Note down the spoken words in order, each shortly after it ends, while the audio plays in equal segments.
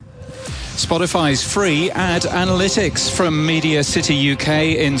Spotify's free ad analytics from Media City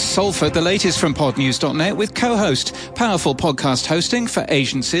UK in Salford. The latest from podnews.net with co-host. Powerful podcast hosting for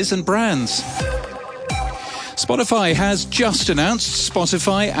agencies and brands. Spotify has just announced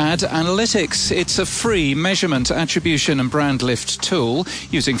Spotify Ad Analytics. It's a free measurement, attribution and brand lift tool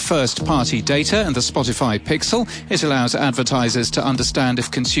using first-party data and the Spotify Pixel. It allows advertisers to understand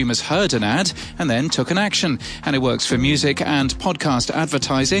if consumers heard an ad and then took an action. And it works for music and podcast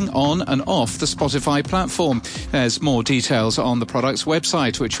advertising on and off the Spotify platform. There's more details on the product's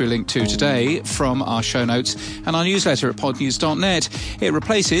website, which we link to today from our show notes and our newsletter at podnews.net. It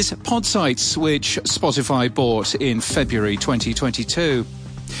replaces Podsights, which Spotify bought in February 2022.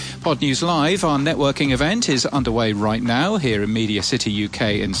 Pod News Live, our networking event, is underway right now here in Media City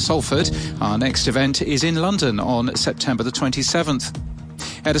UK in Salford. Our next event is in London on September the 27th.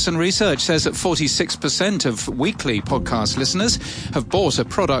 Edison Research says that 46% of weekly podcast listeners have bought a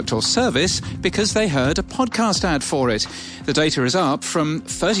product or service because they heard a podcast ad for it. The data is up from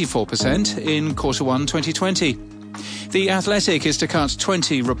 34% in Q1 2020. The Athletic is to cut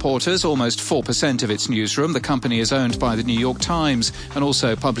 20 reporters, almost 4% of its newsroom. The company is owned by the New York Times and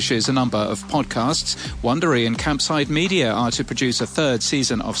also publishes a number of podcasts. Wondery and Campside Media are to produce a third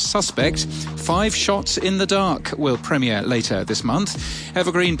season of Suspect. 5 Shots in the Dark will premiere later this month.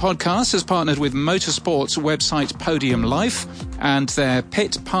 Evergreen Podcasts has partnered with motorsports website Podium Life and their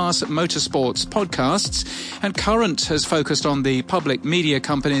Pit Pass Motorsports podcasts. And Current has focused on the public media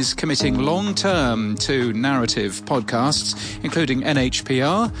companies committing long-term to narrative podcasts, including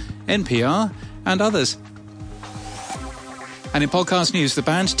NHPR, NPR, and others. And in podcast news, The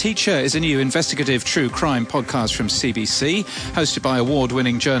Band Teacher is a new investigative true crime podcast from CBC, hosted by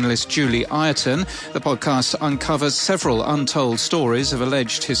award-winning journalist Julie Ireton. The podcast uncovers several untold stories of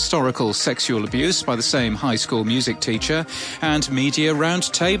alleged historical sexual abuse by the same high school music teacher. And Media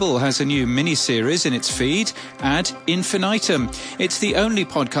Roundtable has a new mini-series in its feed, Ad Infinitum. It's the only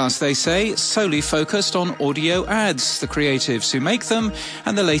podcast, they say, solely focused on audio ads, the creatives who make them,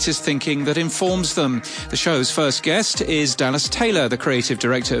 and the latest thinking that informs them. The show's first guest is Dallas Taylor, the creative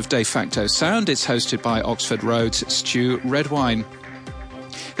director of De Facto Sound. It's hosted by Oxford Road's Stu Redwine.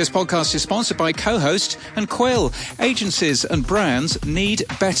 This podcast is sponsored by Co-Host and Quill. Agencies and brands need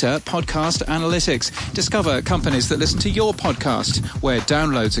better podcast analytics. Discover companies that listen to your podcast, where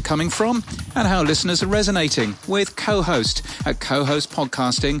downloads are coming from, and how listeners are resonating with Co-Host at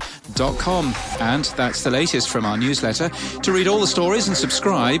cohostpodcasting.com. And that's the latest from our newsletter. To read all the stories and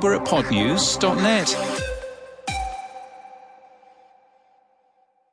subscribe, we're at podnews.net.